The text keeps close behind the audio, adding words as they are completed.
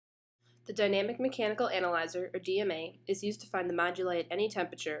The dynamic mechanical analyzer, or DMA, is used to find the moduli at any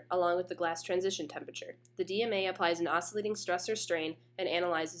temperature along with the glass transition temperature. The DMA applies an oscillating stress or strain and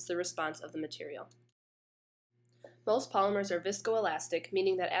analyzes the response of the material. Most polymers are viscoelastic,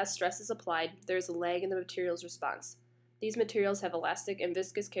 meaning that as stress is applied, there is a lag in the material's response. These materials have elastic and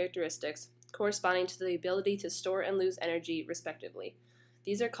viscous characteristics corresponding to the ability to store and lose energy, respectively.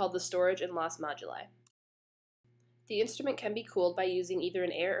 These are called the storage and loss moduli. The instrument can be cooled by using either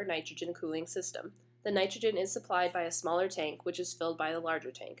an air or nitrogen cooling system. The nitrogen is supplied by a smaller tank, which is filled by the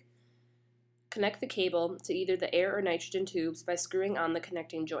larger tank. Connect the cable to either the air or nitrogen tubes by screwing on the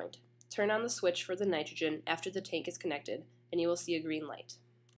connecting joint. Turn on the switch for the nitrogen after the tank is connected, and you will see a green light.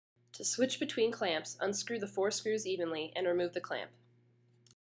 To switch between clamps, unscrew the 4 screws evenly and remove the clamp.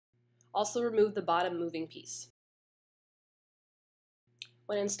 Also remove the bottom moving piece.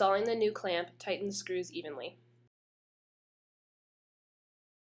 When installing the new clamp, tighten the screws evenly.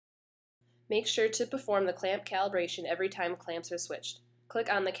 Make sure to perform the clamp calibration every time clamps are switched. Click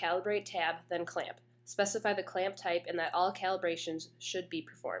on the Calibrate tab, then Clamp. Specify the clamp type and that all calibrations should be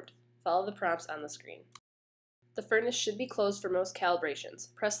performed. Follow the prompts on the screen. The furnace should be closed for most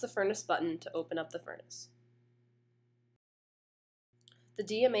calibrations. Press the furnace button to open up the furnace. The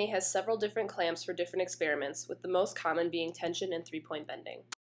DMA has several different clamps for different experiments, with the most common being tension and 3-point bending.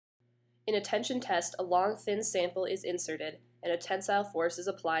 In a tension test, a long, thin sample is inserted and a tensile force is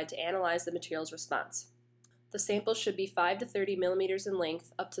applied to analyze the material's response. The sample should be 5 to 30 millimeters in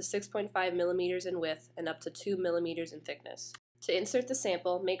length, up to 6.5 millimeters in width, and up to 2 millimeters in thickness. To insert the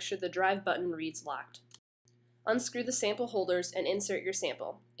sample, make sure the drive button reads locked. Unscrew the sample holders and insert your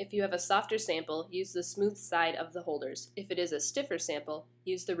sample. If you have a softer sample, use the smooth side of the holders. If it is a stiffer sample,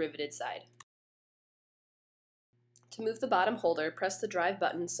 use the riveted side. To move the bottom holder, press the drive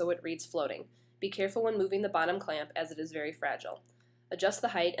button so it reads floating. Be careful when moving the bottom clamp as it is very fragile. Adjust the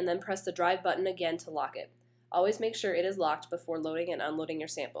height and then press the drive button again to lock it. Always make sure it is locked before loading and unloading your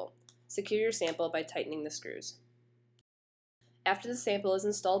sample. Secure your sample by tightening the screws. After the sample is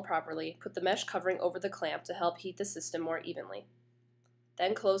installed properly, put the mesh covering over the clamp to help heat the system more evenly.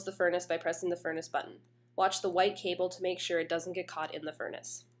 Then close the furnace by pressing the furnace button. Watch the white cable to make sure it doesn't get caught in the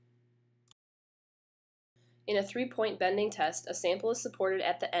furnace. In a 3-point bending test, a sample is supported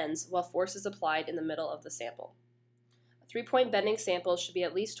at the ends while force is applied in the middle of the sample. A 3-point bending sample should be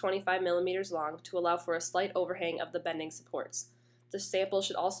at least 25 millimeters long to allow for a slight overhang of the bending supports. The sample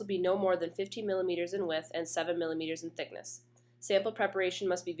should also be no more than 15 millimeters in width and 7 millimeters in thickness. Sample preparation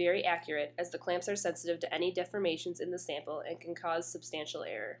must be very accurate, as the clamps are sensitive to any deformations in the sample and can cause substantial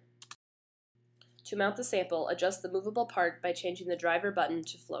error. To mount the sample, adjust the movable part by changing the driver button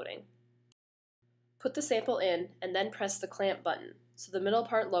to floating. Put the sample in and then press the clamp button, so the middle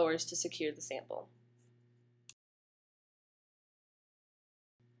part lowers to secure the sample.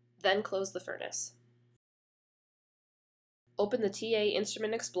 Then close the furnace. Open the TA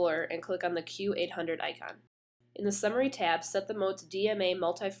Instrument Explorer and click on the Q800 icon. In the Summary tab, set the mode to DMA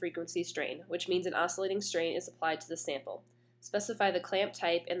multi-frequency strain, which means an oscillating strain is applied to the sample. Specify the clamp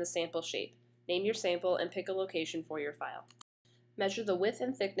type and the sample shape. Name your sample and pick a location for your file. Measure the width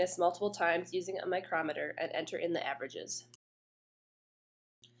and thickness multiple times using a micrometer and enter in the averages.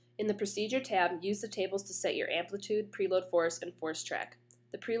 In the Procedure tab, use the tables to set your amplitude, preload force, and force track.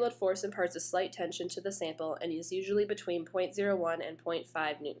 The preload force imparts a slight tension to the sample and is usually between 0.01 and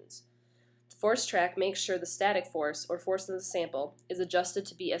 0.5 newtons. The force track makes sure the static force, or force in the sample, is adjusted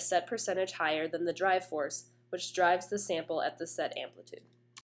to be a set percentage higher than the drive force, which drives the sample at the set amplitude.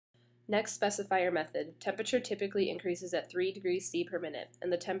 Next, specify your method. Temperature typically increases at 3 degrees C per minute,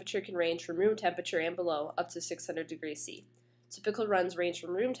 and the temperature can range from room temperature and below up to 600 degrees C. Typical runs range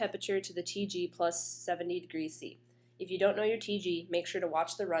from room temperature to the TG plus 70 degrees C. If you don't know your TG, make sure to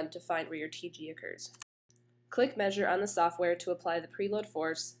watch the run to find where your TG occurs. Click Measure on the software to apply the preload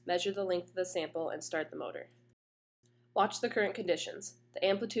force, measure the length of the sample, and start the motor. Watch the current conditions. The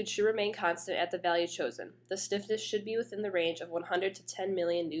amplitude should remain constant at the value chosen. The stiffness should be within the range of 100 to 10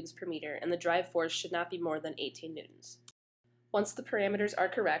 million newtons per meter, and the drive force should not be more than 18 newtons. Once the parameters are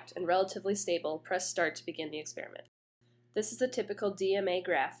correct and relatively stable, press Start to begin the experiment. This is a typical DMA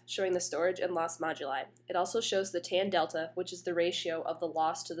graph showing the storage and loss moduli. It also shows the tan delta, which is the ratio of the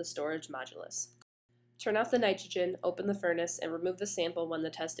loss to the storage modulus. Turn off the nitrogen, open the furnace, and remove the sample when the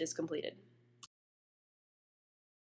test is completed.